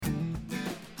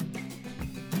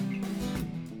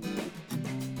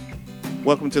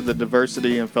Welcome to the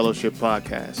Diversity and Fellowship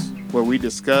Podcast, where we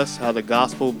discuss how the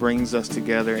gospel brings us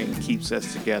together and keeps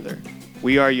us together.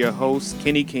 We are your hosts,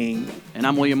 Kenny King. And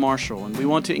I'm William Marshall, and we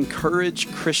want to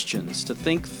encourage Christians to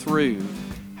think through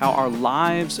how our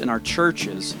lives and our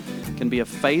churches can be a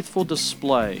faithful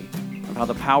display of how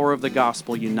the power of the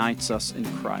gospel unites us in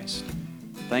Christ.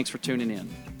 Thanks for tuning in.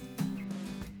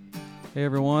 Hey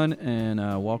everyone,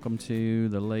 and welcome to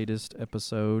the latest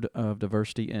episode of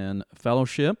Diversity and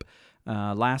Fellowship.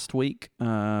 Last week,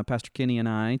 Pastor Kenny and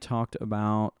I talked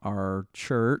about our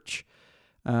church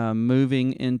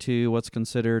moving into what's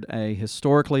considered a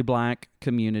historically black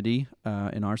community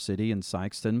in our city, in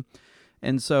Sikeston.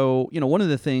 And so, one of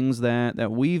the things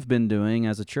that we've been doing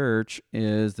as a church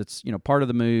is that's, part of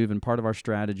the move and part of our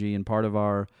strategy and part of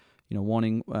our,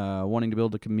 wanting to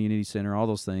build a community center, all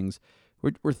those things.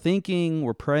 We're thinking,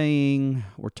 we're praying,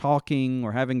 we're talking,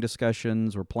 we're having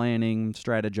discussions, we're planning,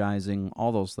 strategizing,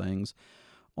 all those things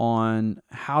on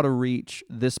how to reach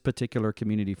this particular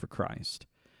community for Christ.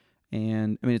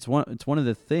 And it's one of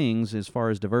the things as far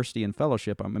as diversity and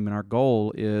fellowship. Our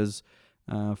goal is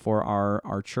for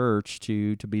our church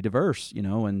to be diverse,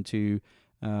 and to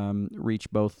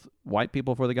reach both white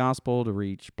people for the gospel, to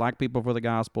reach black people for the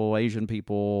gospel, Asian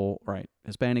people, right,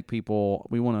 Hispanic people.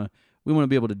 We want to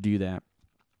be able to do that.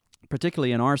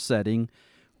 Particularly in our setting,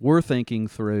 we're thinking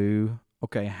through,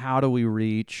 okay, how do we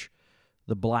reach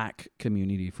the black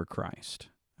community for Christ?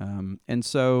 And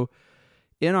so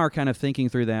in our kind of thinking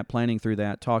through that, planning through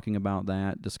that, talking about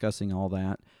that, discussing all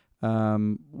that,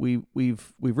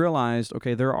 we've realized,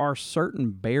 okay, there are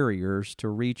certain barriers to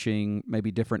reaching maybe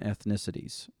different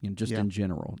ethnicities, in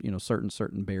general,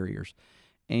 certain barriers.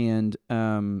 And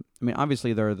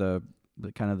obviously there are the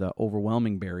kind of the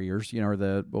overwhelming barriers, or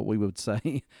what we would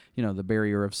say, the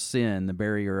barrier of sin, the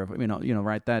barrier of,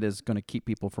 right, that is going to keep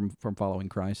people from following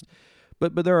Christ.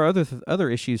 But there are other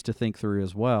issues to think through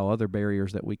as well, other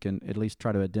barriers that we can at least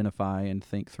try to identify and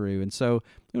think through. And so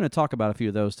I'm going to talk about a few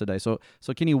of those today. So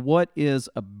Kenny, what is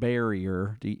a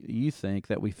barrier, do you think,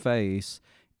 that we face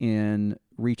in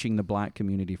reaching the black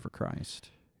community for Christ?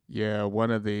 Yeah,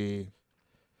 one of the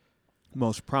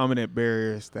most prominent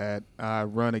barriers that I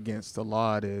run against a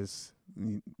lot is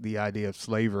the idea of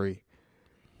slavery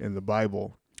in the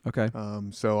Bible. Okay.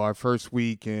 So our first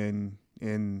week in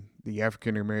the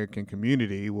African American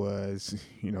community was,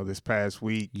 this past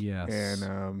week. Yes.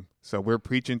 And so we're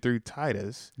preaching through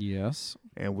Titus. Yes.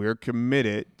 And we're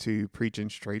committed to preaching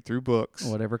straight through books.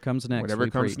 Whatever comes next. Whatever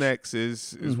comes next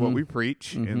is what we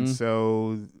preach. Mm-hmm. And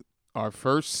so our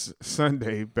first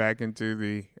Sunday back into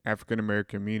the African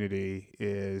American community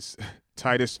is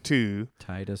Titus 2,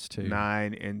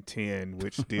 9 and 10,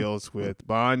 which deals with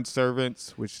bond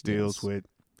servants, which deals with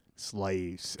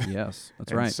slaves. Yes,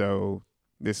 that's right. So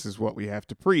this is what we have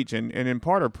to preach. And in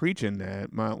part of preaching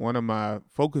that, one of my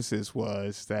focuses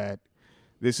was that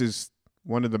this is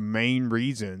one of the main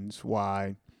reasons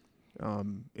why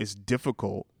it's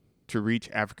difficult to reach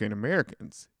African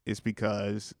Americans is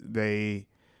because they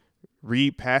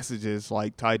read passages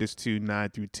like Titus 2, 9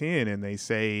 through 10, and they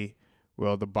say,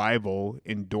 well, the Bible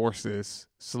endorses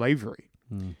slavery.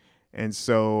 And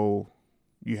so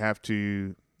you have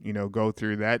to, go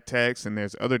through that text, and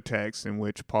there's other texts in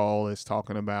which Paul is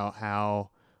talking about how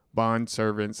bond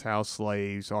servants, how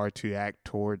slaves are to act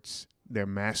towards their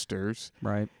masters.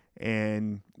 Right.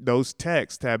 And those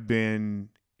texts have been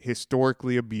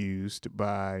historically abused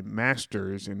by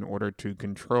masters in order to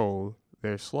control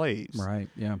their slaves. Right,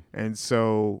 yeah. And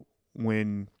so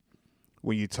when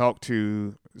you talk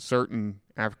to certain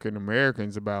African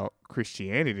Americans about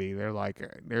Christianity, they're like,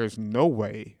 there's no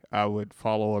way I would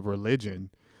follow a religion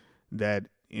that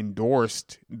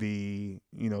endorsed the,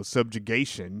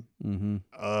 subjugation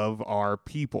of our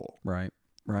people. Right,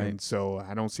 right. And so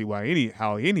I don't see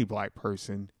how any black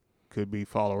person could be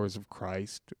followers of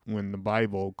Christ when the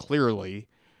Bible clearly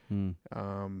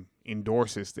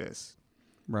endorses this.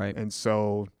 Right. And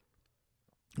so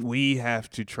we have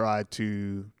to try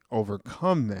to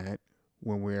overcome that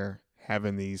when we're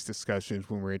having these discussions,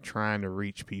 when we're trying to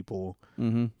reach people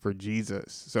for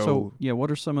Jesus. So what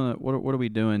are some of the, what are we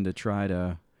doing to try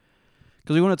to,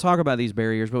 because we want to talk about these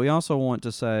barriers, but we also want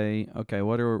to say, okay,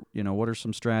 what are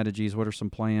some strategies, what are some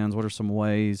plans, what are some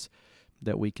ways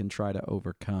that we can try to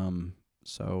overcome?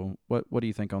 So what do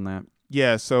you think on that?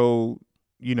 Yeah, so,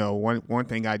 one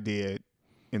thing I did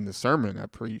in the sermon I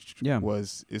preached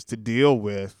is to deal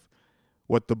with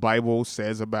what the Bible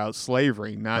says about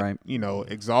slavery, not,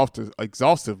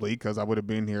 exhaustively, because I would have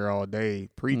been here all day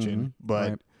preaching,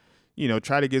 but,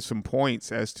 try to get some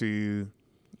points as to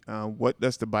what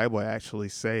does the Bible actually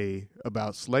say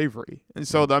about slavery? And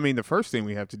so, I mean, the first thing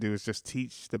we have to do is just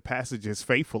teach the passages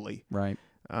faithfully. Right.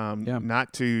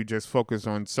 Not to just focus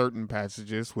on certain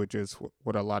passages, which is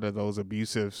what a lot of those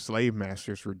abusive slave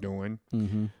masters were doing,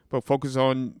 but focus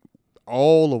on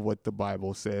all of what the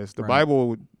Bible says. The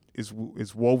Bible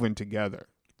is woven together.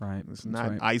 Right. It's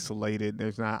not isolated.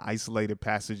 There's not isolated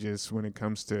passages when it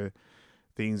comes to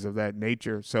things of that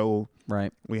nature. So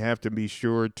we have to be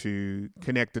sure to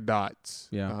connect the dots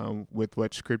with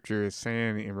what Scripture is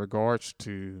saying in regards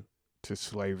to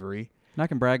slavery. And I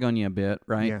can brag on you a bit,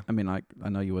 right? Yeah. I mean, I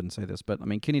know you wouldn't say this, but I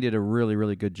mean, Kenny did a really,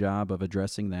 really good job of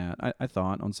addressing that. I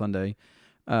thought on Sunday.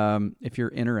 If you're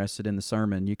interested in the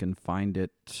sermon, you can find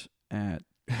it at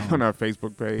on our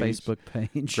Facebook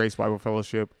page. Grace Bible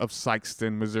Fellowship of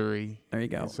Sikeston, Missouri. There you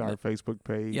go. It's our Facebook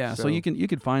page. Yeah, so you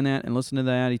could find that and listen to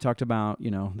that. He talked about,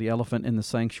 the elephant in the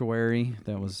sanctuary.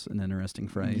 That was an interesting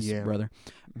phrase, brother.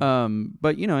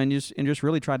 But and just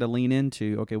really try to lean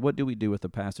into, okay, what do we do with a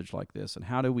passage like this, and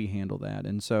how do we handle that?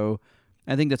 And so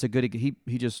I think that's a good. He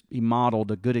modeled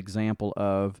a good example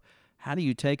of how do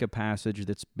you take a passage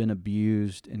that's been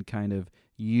abused and kind of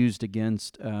used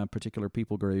against a particular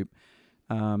people group.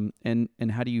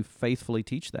 And how do you faithfully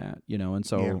teach that, And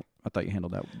so I thought you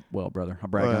handled that well, brother. I'll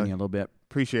brag on you a little bit.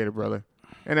 Appreciate it, brother.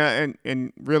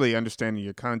 And really understanding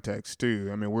your context too.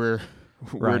 I mean, we're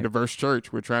a diverse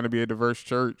church. We're trying to be a diverse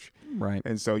church. Right.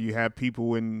 And so you have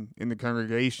people in the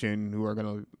congregation who are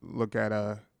going to look at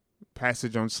a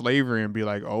passage on slavery and be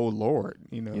like, "Oh Lord,"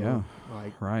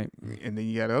 right. And then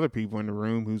you got other people in the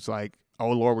room who's like, "Oh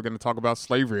Lord, we're going to talk about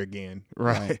slavery again,"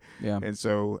 right? Yeah. And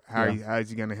so how is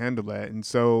he going to handle that? And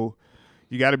so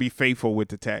you got to be faithful with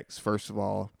the text first of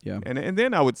all. Yeah. And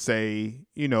then I would say,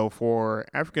 for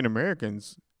African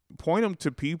Americans, point them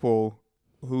to people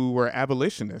who were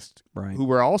abolitionists, who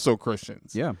were also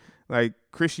Christians. Yeah. Like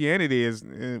Christianity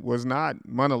was not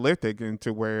monolithic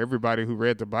into where everybody who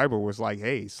read the Bible was like,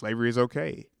 "Hey, slavery is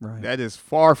okay." Right. That is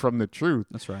far from the truth.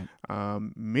 That's right.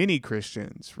 Many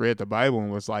Christians read the Bible and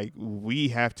was like, "We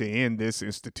have to end this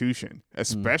institution,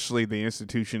 especially the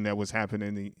institution that was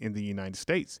happening in the United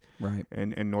States,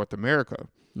 and North America."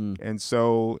 And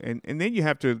so, and then you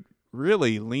have to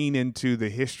really lean into the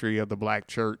history of the Black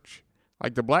church.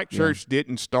 Like the Black church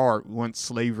didn't start once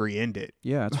slavery ended.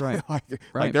 Yeah, that's right.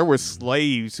 like there were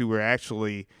slaves who were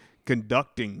actually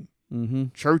conducting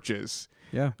churches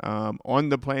on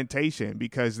the plantation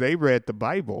because they read the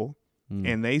Bible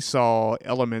and they saw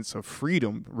elements of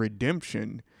freedom,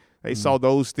 redemption. They saw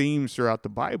those themes throughout the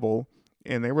Bible,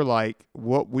 and they were like,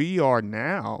 what we are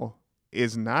now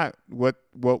is not what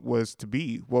was to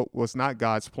be, what was not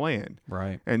God's plan.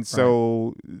 Right. And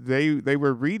so they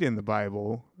were reading the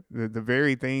Bible, the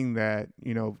very thing that,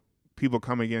 people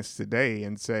come against today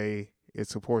and say it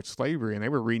supports slavery, and they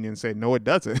were reading and saying, no, it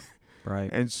doesn't. Right.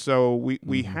 And so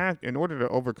we have, in order to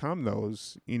overcome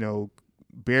those,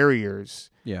 barriers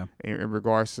in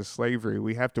regards to slavery,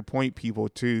 we have to point people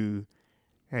to,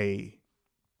 hey,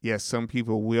 yes, some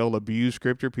people will abuse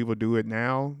Scripture. People do it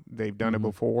now. They've done it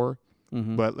before.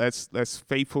 But let's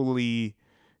faithfully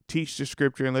teach the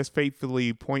Scripture, and let's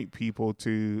faithfully point people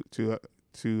to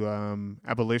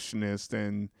abolitionists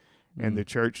and the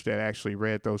church that actually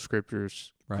read those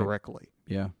Scriptures correctly.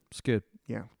 Yeah, it's good.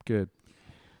 Yeah, good.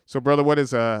 So, brother, what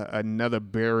is another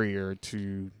barrier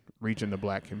to reaching the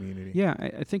Black community? Yeah,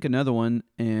 I think another one,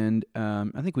 and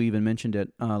I think we even mentioned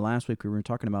it last week. We were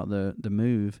talking about the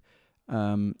move,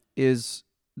 is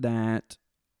that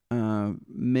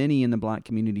many in the Black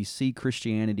community see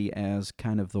Christianity as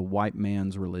kind of the white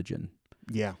man's religion.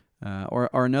 Yeah. Or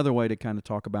another way to kind of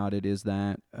talk about it is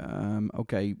that,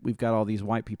 okay, we've got all these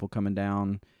white people coming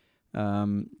down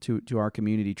to our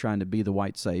community trying to be the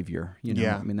white savior.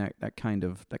 I mean that kind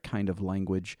of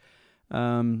language.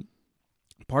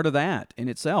 Part of that in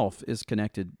itself is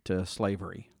connected to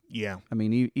slavery. Yeah. I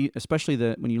mean, especially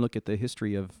when you look at the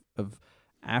history of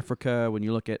Africa, when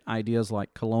you look at ideas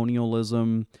like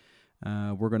colonialism,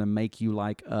 we're going to make you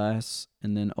like us,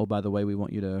 and then, oh, by the way, we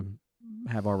want you to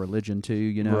have our religion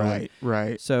too,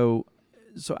 Right. So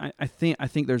I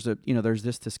think there's there's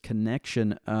this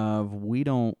connection of we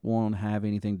don't want to have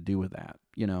anything to do with that,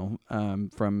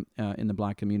 from in the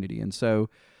Black community, and so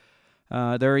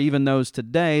there are even those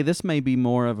today. This may be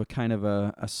more of a kind of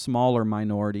a smaller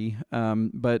minority,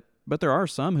 but there are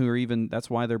some who are even, that's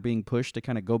why they're being pushed to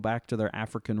kind of go back to their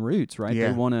African roots, right?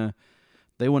 Yeah.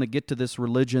 They want to get to this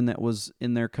religion that was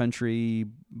in their country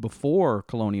before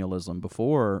colonialism,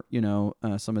 before,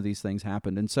 some of these things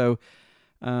happened. And so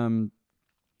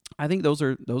I think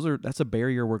that's a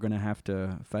barrier we're going to have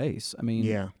to face. I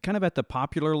mean, kind of at the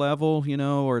popular level,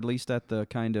 or at least at the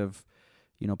kind of,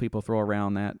 people throw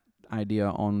around that idea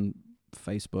on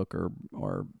Facebook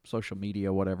or social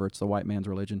media, whatever. It's the white man's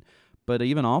religion. But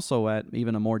even also at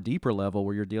even a more deeper level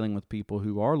where you're dealing with people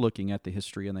who are looking at the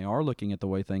history and they are looking at the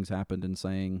way things happened and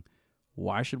saying,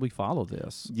 why should we follow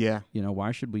this? Yeah.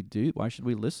 Why should we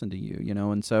listen to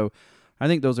you? And so I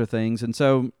think those are things. And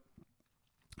so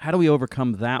how do we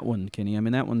overcome that one, Kenny? I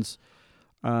mean, that one's,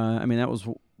 that was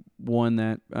one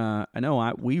that I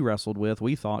know we wrestled with,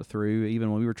 we thought through,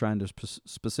 even when we were trying to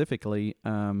specifically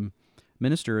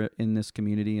minister in this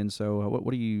community. And so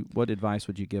what advice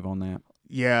would you give on that?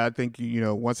 Yeah, I think,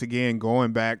 once again,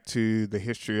 going back to the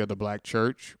history of the black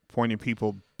church, pointing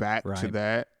people back to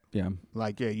that. Yeah.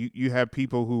 Like, you have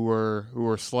people who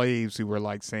were slaves who were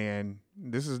like saying,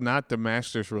 this is not the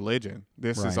master's religion.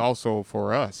 This is also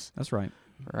for us. That's right.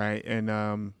 Right. And,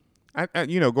 I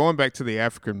going back to the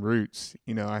African roots,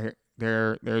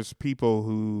 there's people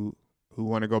who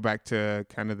want to go back to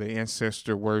kind of the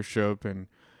ancestor worship and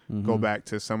go back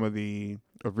to some of the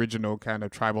original kind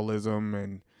of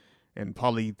tribalism and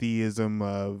polytheism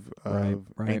of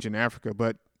ancient Africa.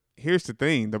 But here's the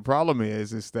thing. The problem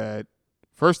is that,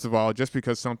 first of all, just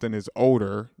because something is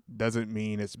older doesn't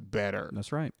mean it's better.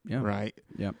 That's right. Yeah. Right?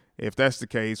 Yep. If that's the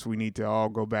case, we need to all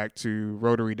go back to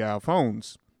rotary dial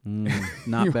phones.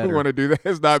 Not better. You want to do that?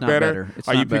 It's not better.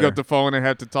 Or you pick up the phone and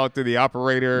have to talk to the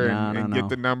operator and get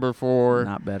the number for.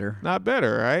 Not better. Not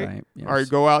better, right? Yes. Or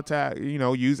go out to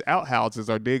use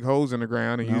outhouses or dig holes in the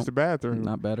ground and use the bathroom.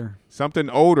 Not better. Something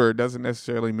older doesn't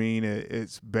necessarily mean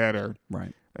it's better.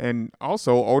 Right. And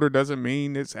also, older doesn't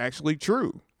mean it's actually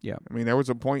true. Yeah. I mean, there was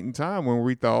a point in time when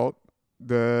we thought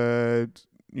everything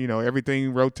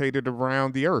rotated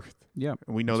around the earth. Yeah.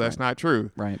 And we know that's not true.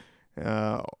 Right.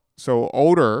 So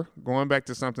older, going back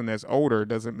to something that's older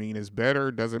doesn't mean it's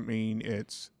better, doesn't mean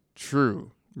it's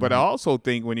true. But I also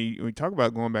think when we talk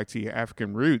about going back to your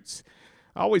African roots,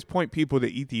 I always point people to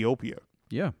Ethiopia.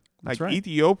 Yeah, that's right.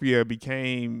 Ethiopia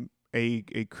became a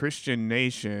Christian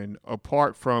nation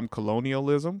apart from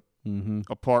colonialism,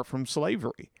 apart from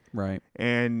slavery. Right.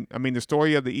 And, I mean, the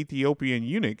story of the Ethiopian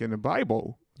eunuch in the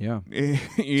Bible, awesome.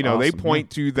 They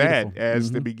point to that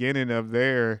as the beginning of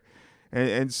their...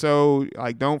 And so,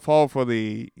 like, don't fall for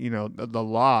the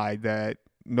lie that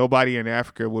nobody in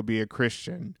Africa would be a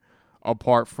Christian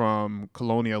apart from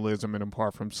colonialism and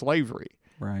apart from slavery.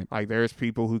 Right. Like, there's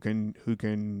people who can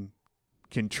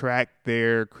track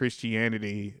their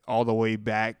Christianity all the way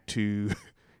back to,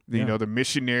 the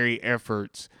missionary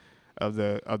efforts of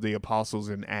the apostles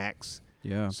in Acts.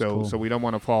 Yeah. So we don't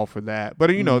want to fall for that. But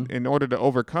in order to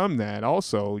overcome that,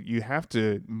 also you have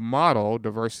to model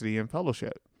diversity in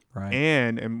fellowship. Right.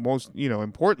 And most,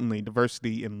 importantly,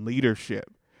 diversity in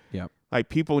leadership. Yep. Like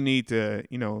people need to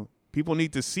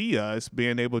see us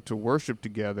being able to worship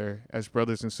together as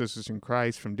brothers and sisters in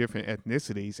Christ from different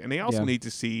ethnicities. And they also need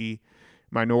to see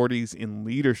minorities in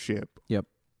leadership. Yep.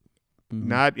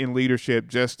 Not in leadership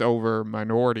just over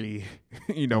minority,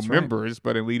 members,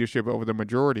 but in leadership over the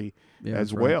majority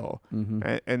as well.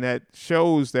 And that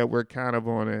shows that we're kind of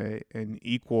on an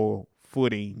equal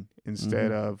footing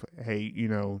instead of, hey,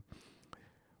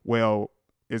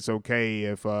 it's okay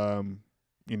if,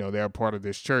 they're a part of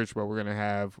this church, but we're going to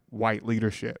have white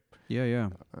leadership. Yeah.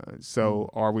 So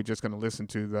are we just going to listen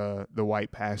to the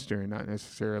white pastor and not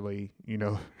necessarily,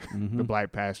 the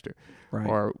black pastor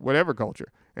or whatever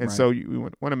culture? And so we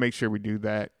want to make sure we do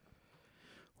that.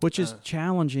 Which is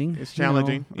challenging. It's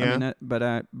challenging, yeah. I mean, but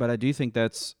I do think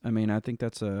that's, I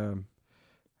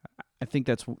think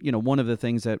that's one of the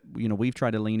things that, we've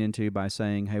tried to lean into by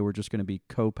saying, hey, we're just going to be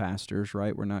co-pastors,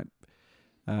 right? We're not,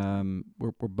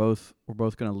 we're both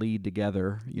going to lead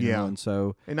together, know, and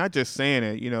so. And not just saying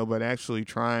it, but actually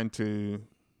trying to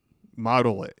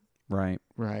model it. Right.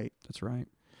 Right. That's right.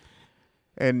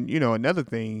 And, another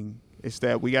thing is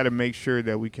that we got to make sure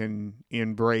that we can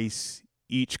embrace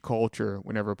each culture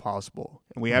whenever possible.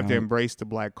 And we have to embrace the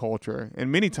black culture.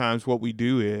 And many times what we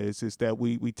do is that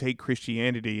we take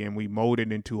Christianity and we mold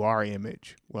it into our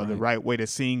image. Well, the right way to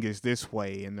sing is this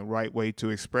way, and the right way to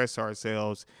express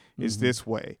ourselves is this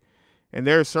way. And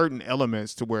there are certain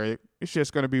elements to where it's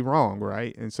just going to be wrong,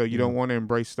 right? And so you don't want to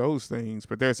embrace those things.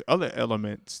 But there's other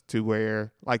elements to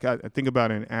where, like I think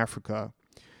about in Africa,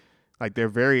 like they're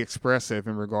very expressive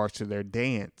in regards to their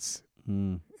dance.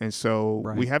 And so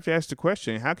we have to ask the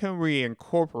question, how can we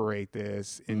incorporate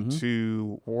this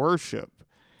into worship?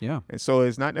 Yeah. And so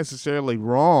it's not necessarily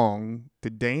wrong to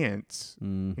dance,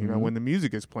 when the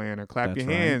music is playing, or clap your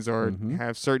hands, or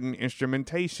have certain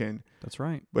instrumentation. That's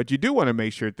right. But you do want to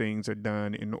make sure things are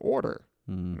done in order,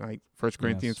 like 1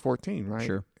 Corinthians 14, right?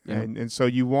 Sure. Yeah. And so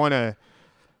you want to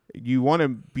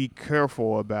be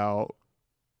careful about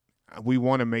we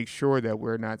want to make sure that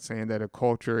we're not saying that a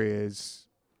culture is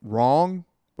wrong,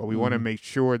 but we want to make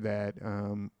sure that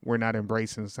we're not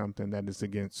embracing something that is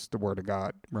against the Word of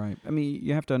God. Right. I mean,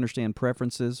 you have to understand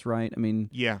preferences, right? I mean,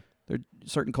 Yeah.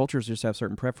 Certain cultures just have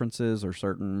certain preferences or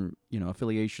certain,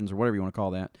 affiliations or whatever you want to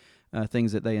call that,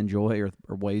 things that they enjoy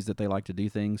or ways that they like to do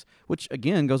things, which,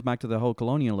 again, goes back to the whole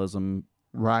colonialism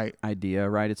idea,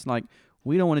 right? It's like,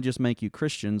 we don't want to just make you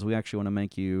Christians. We actually want to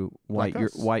make you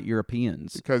white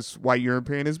Europeans. Because white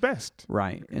European is best.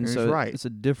 Right. And so it's a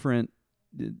different,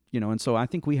 and so I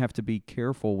think we have to be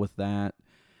careful with that.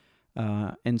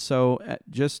 And so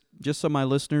just so my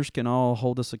listeners can all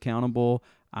hold us accountable,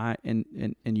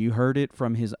 and you heard it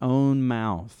from his own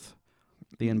mouth,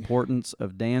 the importance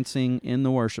of dancing in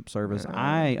the worship service.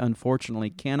 I unfortunately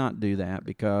cannot do that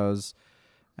because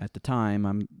at the time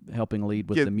I'm helping lead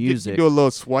with the music. Do a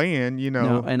little swaying,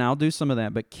 No, and I'll do some of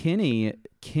that. But Kenny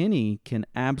can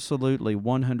absolutely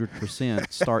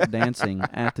 100% start dancing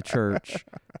at the church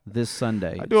this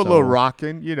Sunday. I do a little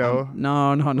rocking, No,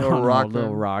 a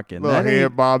little rocking. Little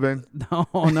head bobbing.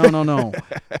 No.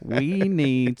 We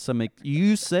need some.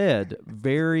 You said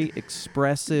very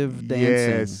expressive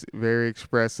dancing. Yes, very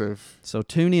expressive. So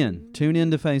tune in to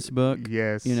Facebook.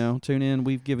 Yes, tune in.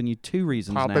 We've given you 2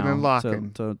 reasons popping now and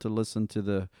locking to listen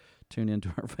to tune into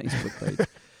our Facebook page.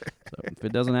 So if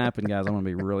it doesn't happen, guys, I'm going to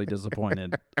be really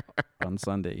disappointed on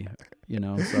Sunday.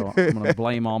 So I'm going to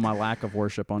blame all my lack of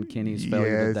worship on Kenny's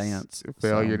failure to dance.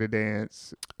 Failure to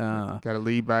dance. Got to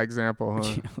lead by example,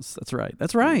 huh? Yes, that's right.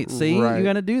 That's right. See, you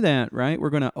got to do that, right?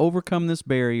 We're going to overcome this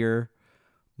barrier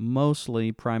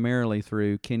primarily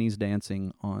through Kenny's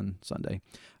dancing on Sunday.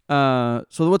 So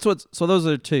those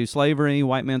are 2: slavery,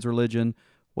 white man's religion.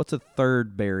 What's a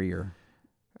third barrier?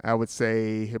 I would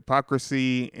say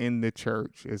hypocrisy in the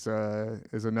church is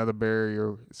another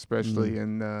barrier, especially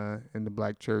in the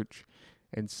black church.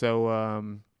 And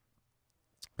so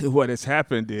what has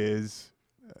happened is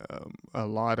a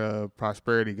lot of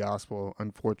prosperity gospel,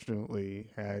 unfortunately,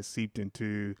 has seeped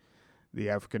into the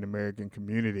African American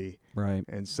community. Right.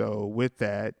 And so with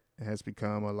that has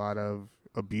become a lot of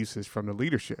abuses from the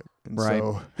leadership. And right.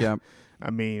 So, yeah.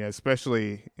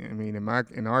 Especially in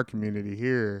our community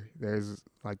here, there's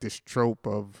like this trope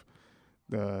of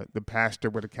the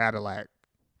pastor with a Cadillac.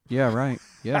 Yeah, right.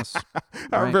 Yes.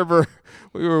 I remember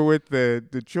we were with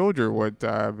the children one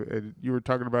time, and you were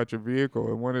talking about your vehicle,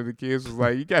 and one of the kids was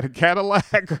like, "You got a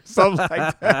Cadillac?" or something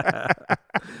like that.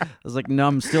 I was like, "No,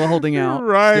 I'm still holding out,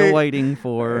 right. Still waiting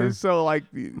for and so like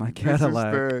my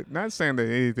Cadillac." Not saying that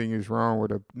anything is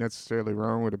necessarily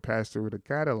wrong with a pastor with a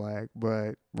Cadillac,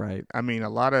 but right. I mean, a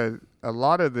lot of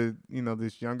the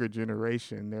this younger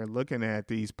generation, they're looking at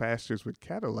these pastors with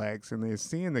Cadillacs, and they're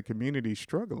seeing the community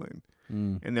struggling.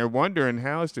 And they're wondering,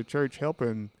 how is the church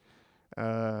helping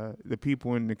the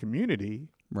people in the community,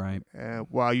 right?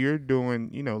 While you're doing,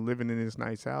 living in this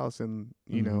nice house and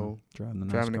driving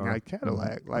a nice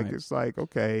Cadillac. Like right. It's like,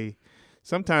 okay,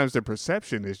 sometimes the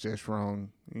perception is just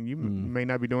wrong, and you may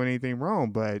not be doing anything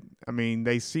wrong, but I mean,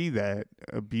 they see that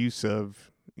abuse of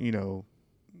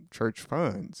church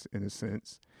funds in a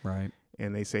sense, right?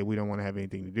 And they say we don't want to have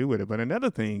anything to do with it. But another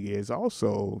thing is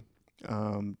also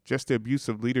just the abuse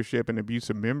of leadership and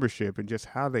abuse of membership and just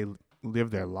how they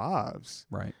live their lives.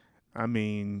 Right. I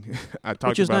mean,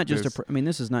 which is not just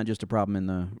this is not just a problem in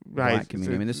the black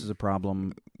community. I mean, this is a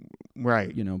problem,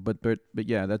 right? But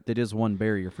yeah, that is one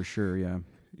barrier for sure. Yeah.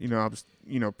 I was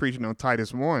preaching on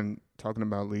Titus 1, talking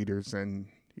about leaders and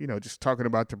just talking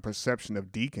about the perception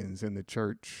of deacons in the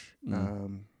church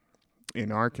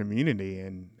in our community,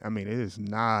 and I mean, it is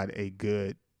not a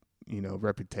good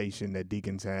reputation that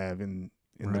deacons have in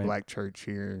right. the black church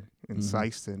here in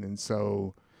Sikeston. And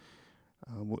so,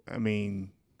 I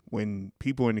mean, when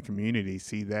people in the community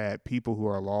see that, people who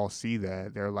are lost see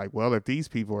that, they're like, well, if these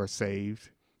people are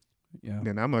saved,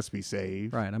 then I must be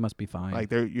saved. Right. I must be fine. Like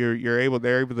they're able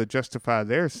to justify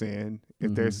their sin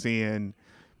if they're seeing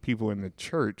people in the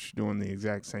church doing the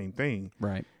exact same thing.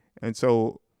 Right. And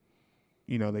so,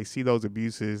 they see those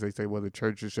abuses. They say, well, the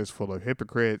church is just full of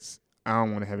hypocrites. I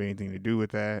don't want to have anything to do with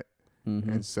that.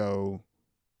 And so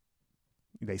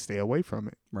they stay away from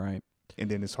it. Right.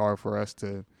 And then it's hard for us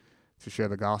to share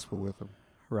the gospel with them.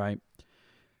 Right.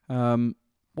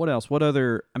 What else? What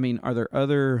other, are there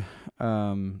other,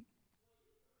 well,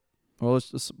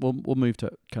 we'll move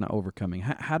to kind of overcoming.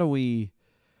 How do we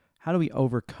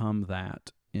overcome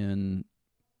that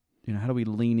how do we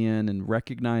lean in and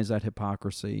recognize that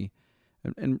hypocrisy?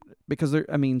 And because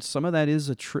some of that is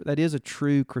a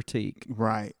true critique,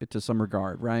 right? To some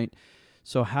regard, right?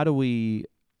 So how do we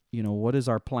what is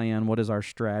our plan? What is our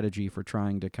strategy for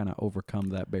trying to kind of overcome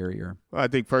that barrier? Well, I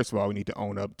think first of all we need to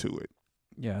own up to it.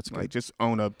 Yeah, it's Like just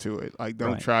own up to it. Like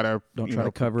don't Right. try to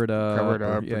cover it up. cover it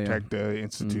up, yeah, protect the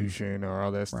institution or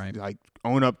all that. Right. Like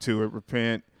own up to it,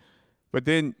 repent, but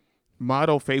then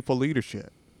model faithful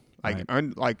leadership. Like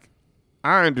Right.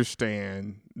 I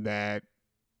understand that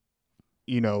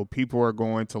people are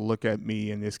going to look at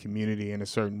me in this community in a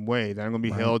certain way, that I'm going to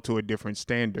be Right. held to a different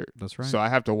standard. That's right. So I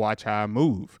have to watch how I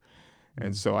move.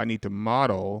 And Mm. so I need to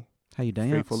model How you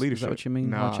dance? faithful Is leadership. that what you mean?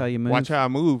 Nah, Watch how you move? Watch how I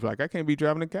move. Like I can't be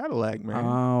driving a Cadillac, man.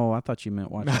 Oh, I thought you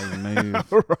meant watch how you move.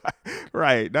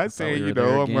 Right. Not thought saying, we were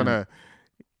there I'm again. going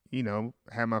to,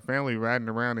 have my family riding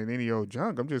around in any old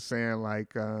junk. I'm just saying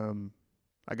like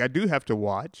I do have to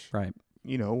watch, Right.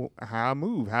 how I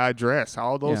move, how I dress,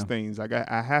 all those Yeah. things. Like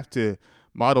I have to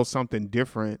model something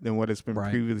different than what has been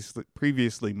Right.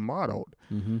 previously modeled.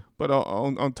 Mm-hmm. But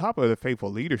on top of the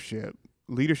faithful leadership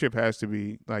has to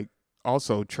be like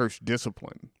also church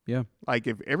discipline. Yeah. Like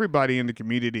if everybody in the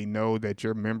community know that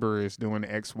your member is doing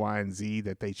X, Y, and Z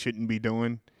that they shouldn't be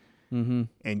doing, Mm-hmm.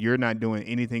 and you're not doing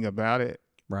anything about it,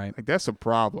 Right. like that's a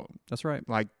problem. That's right.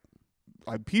 Like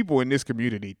people in this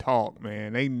community talk,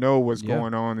 man. They know what's Yeah.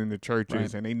 going on in the churches,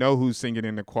 Right. and they know who's singing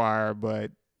in the choir,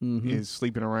 but Mm-hmm. is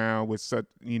sleeping around with such,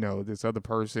 this other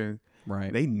person.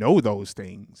 Right. They know those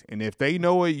things, and if they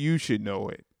know it, you should know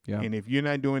it. Yeah. And if you're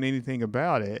not doing anything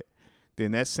about it,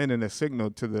 then that's sending a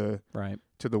signal to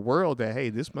the world that hey,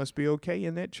 this must be okay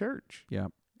in that church. Yeah.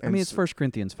 I And mean, it's so- 1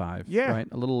 Corinthians 5. Yeah. Right.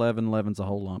 A little leaven's a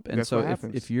whole lump. And That's so what if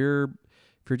happens.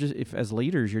 if as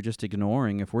leaders you're just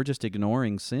ignoring, if we're just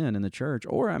ignoring sin in the church,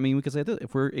 or I mean, we could say this,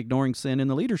 if we're ignoring sin in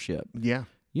the leadership, Yeah,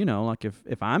 like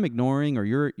if I'm ignoring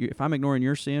or if I'm ignoring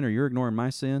your sin or you're ignoring my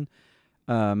sin,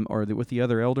 with the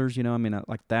other elders, I mean,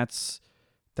 like that's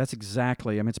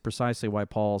exactly, I mean, it's precisely why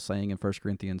Paul's saying in 1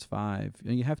 Corinthians 5,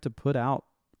 you have to put out,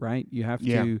 right? You have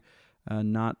Yeah. to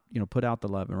not, put out the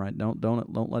leaven, right?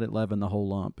 Don't let it leaven the whole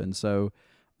lump. And so,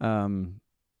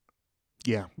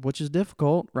 yeah, which is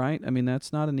difficult, right? I mean,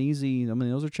 that's not an easy, I mean,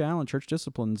 those are challenge. Church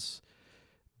discipline's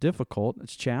difficult.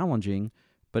 It's challenging,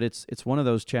 but it's one of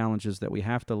those challenges that we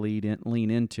have to lean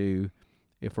into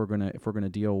if we're gonna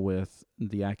deal with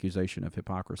the accusation of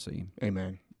hypocrisy.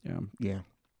 amen. Yeah. Yeah.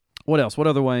 What else? What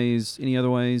other ways? Any other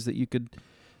ways that you could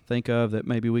think of that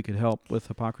maybe we could help with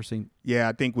hypocrisy? Yeah,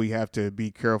 I think we have to be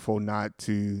careful not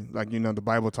to, like, the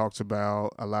Bible talks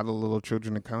about a lot of little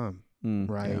children to come,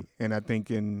 right? Yeah. And I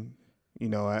think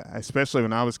especially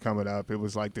when I was coming up, it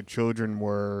was like the children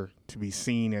were to be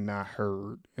seen and not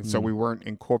heard. And so we weren't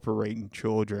incorporating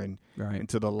children Right.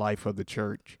 into the life of the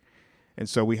church. And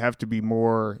so we have to be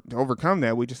more, to overcome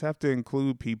that, we just have to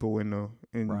include people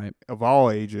Right. of all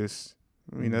ages.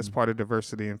 I mean, that's part of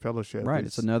diversity and fellowship. Right.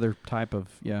 It's another type of,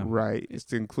 yeah. Right. It's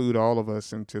to include all of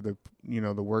us into the,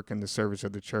 the work and the service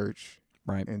of the church.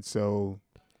 Right. And so,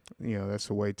 that's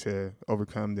a way to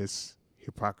overcome this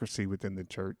hypocrisy within the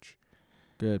church.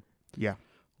 Good. Yeah.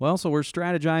 Well, so we're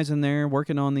strategizing there,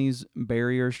 working on these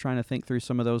barriers, trying to think through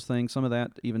some of those things. Some of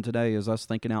that, even today, is us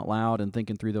thinking out loud and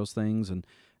thinking through those things. And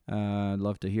I'd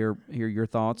love to hear your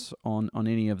thoughts on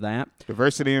any of that.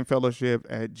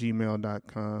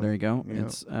 diversityandfellowship@gmail.com. There you go. Yeah.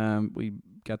 It's we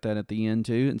got that at the end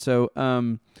too. And so,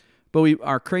 but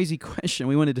our crazy question,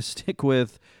 we wanted to stick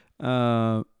with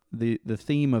the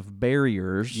theme of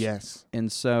barriers. Yes.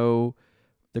 And so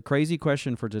the crazy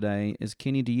question for today is,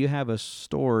 Kenny, do you have a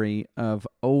story of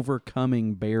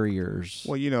overcoming barriers?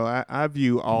 Well, I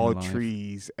view all life.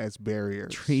 trees as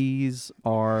barriers. Trees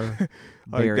are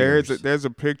Like barriers. there's a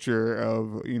picture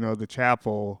of, the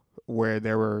chapel where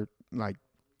there were like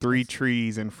 3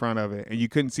 trees in front of it and you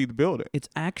couldn't see the building. It's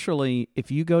actually, if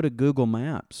you go to Google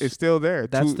Maps, It's still there.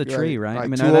 That's the tree, right? Like I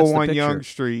mean, that's the 201 Young picture.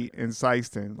 Street in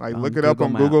Syston. Like On look it up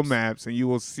Google on Google Maps. Maps and you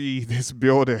will see this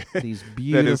building these that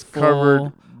beautiful is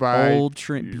covered by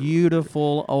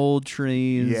beautiful old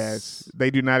trees. Yes, they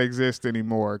do not exist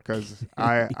anymore because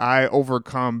I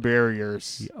overcome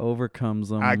barriers. He overcomes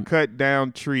them. I cut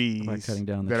down trees by cutting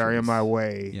down the that are in trees. my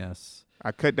way. Yes.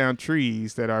 I cut down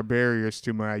trees that are barriers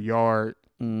to my yard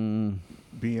Mm,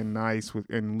 being nice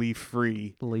and leaf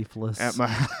free leafless. at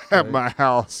my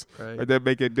house, or Right. that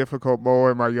make it difficult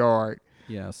mowing my yard.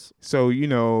 Yes. So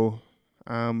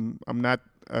I'm not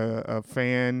a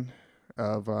fan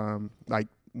of I'm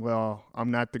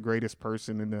not the greatest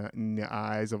person in the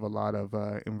eyes of a lot of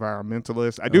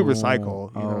environmentalists. I do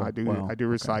recycle, I do okay.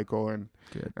 recycle and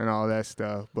Good. and all that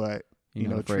stuff, but You're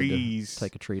not afraid to trees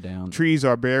take a tree down. trees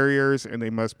are barriers and they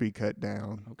must be cut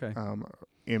down. Okay.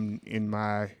 In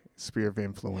my sphere of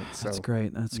influence. That's so,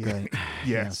 great. That's great.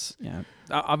 Yes. Yeah.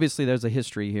 Obviously, there's a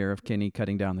history here of Kenny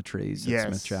cutting down the trees at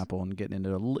Smith Chapel and getting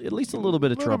into at least a little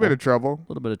bit of trouble. A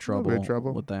little bit of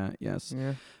trouble with that. Yes.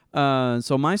 Yeah.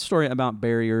 So my story about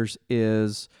barriers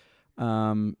is,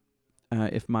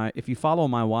 if you follow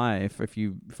my wife, if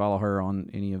you follow her on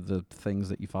any of the things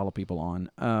that you follow people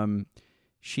on,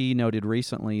 she noted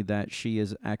recently that she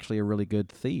is actually a really good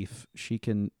thief.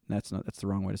 That's the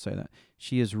wrong way to say that.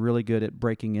 She is really good at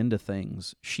breaking into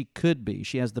things. She could be.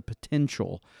 She has the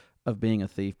potential of being a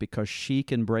thief because she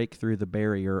can break through the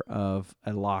barrier of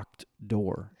a locked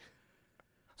door.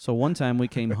 So one time we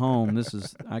came home,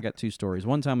 I got two stories.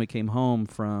 One time we came home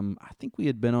from, I think we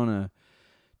had been on a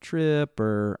trip,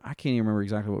 or I can't even remember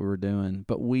exactly what we were doing,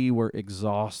 but we were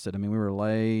exhausted. I mean, we were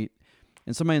late.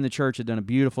 And somebody in the church had done a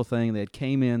beautiful thing. They had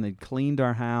came in, they'd cleaned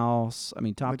our house. I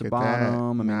mean, top to bottom. That.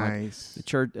 I mean, nice. like the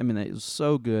church. I mean, it was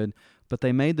so good. But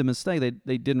they made the mistake.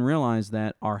 They didn't realize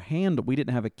that our handle. We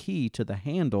didn't have a key to the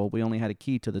handle. We only had a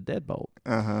key to the deadbolt.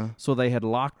 So they had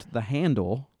locked the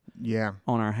handle. Yeah.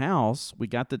 On our house, we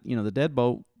got the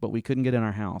deadbolt, but we couldn't get in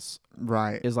our house.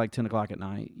 Right. It was like 10 o'clock at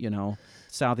night.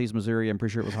 Southeast Missouri. I'm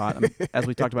pretty sure it was hot. I mean, as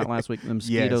we talked about last week, the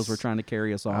mosquitoes were trying to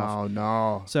carry us off. Oh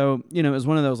no. So it was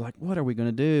one of those like, what are we going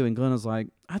to do? And Glenn was like,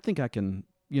 I think I can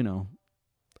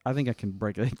break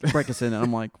us in. And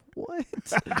I'm like, what?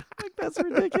 Like, that's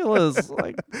ridiculous.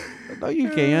 Like, no, you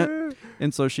can't.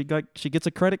 And so she gets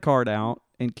a credit card out,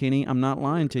 and Kenny, I'm not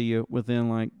lying to you, within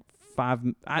like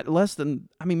maybe less than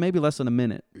a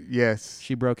minute. Yes.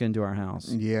 She broke into our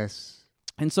house. Yes.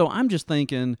 And so I'm just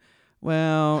thinking,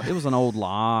 well, it was an old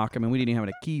lock. I mean, we didn't even have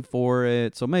a key for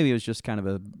it. So maybe it was just kind of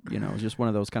it was just one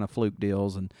of those kind of fluke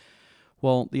deals. And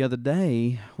well, the other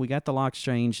day we got the locks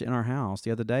changed in our house.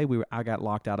 The other day I got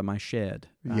locked out of my shed.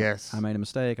 Yes. I made a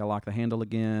mistake. I locked the handle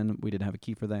again. We didn't have a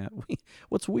key for that.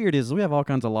 What's weird is we have all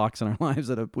kinds of locks in our lives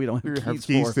that we don't have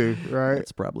keys for. To, right?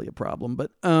 It's probably a problem.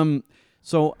 But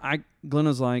so Glenn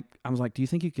was like, I was like, do you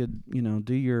think you could,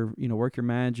 do your, work your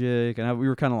magic? And we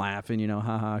were kind of laughing,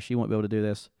 haha, she won't be able to do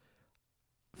this.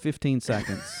 15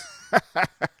 seconds.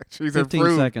 She's 15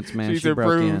 approved. Seconds, man. She's she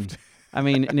broke in. approved. I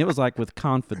mean, and it was like with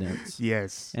confidence.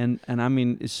 Yes. And I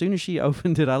mean, as soon as she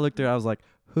opened it, I looked at her, I was like,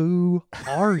 who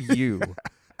are you?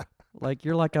 Like,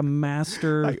 you're like a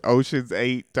master. Like Ocean's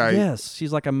 8 type. Yes.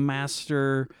 She's like a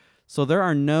master. So there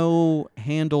are no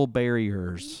handle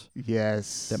barriers.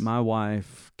 Yes. That my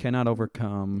wife cannot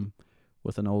overcome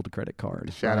with an old credit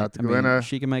card. Shout out to Glenna.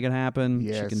 She can make it happen.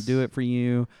 Yes. She can do it for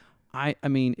you. I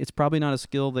mean, it's probably not a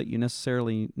skill that you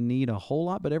necessarily need a whole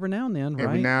lot, but every now and then, right?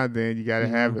 Every now and then, you got to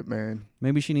have it, man.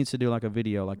 Maybe she needs to do like a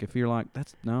video. Like if you're like,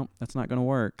 that's not going to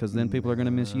work, because then people are going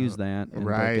to misuse that and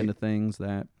break into things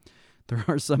that there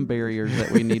are some barriers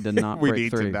that we need to not break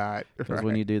through. We need to not. Because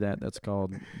when you do that, that's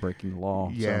called breaking the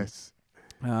law. Yes.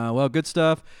 So, well, good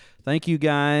stuff. Thank you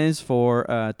guys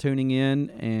for tuning in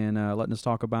and letting us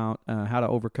talk about how to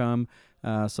overcome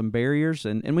some barriers,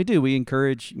 and we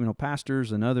encourage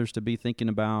pastors and others to be thinking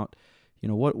about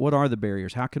what are the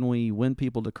barriers? How can we win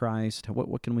people to Christ?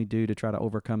 What can we do to try to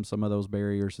overcome some of those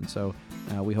barriers? And so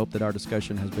we hope that our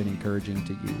discussion has been encouraging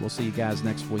to you. We'll see you guys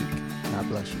next week. God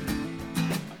bless you.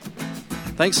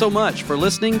 Thanks so much for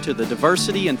listening to the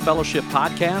Diversity and Fellowship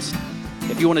podcast.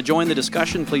 If you want to join the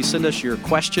discussion, please send us your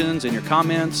questions and your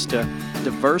comments to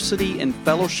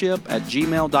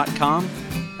diversityandfellowship@gmail.com.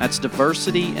 That's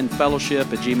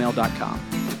diversityandfellowship@gmail.com.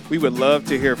 We would love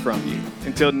to hear from you.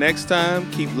 Until next time,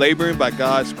 keep laboring by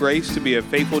God's grace to be a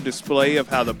faithful display of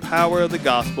how the power of the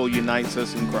gospel unites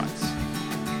us in Christ.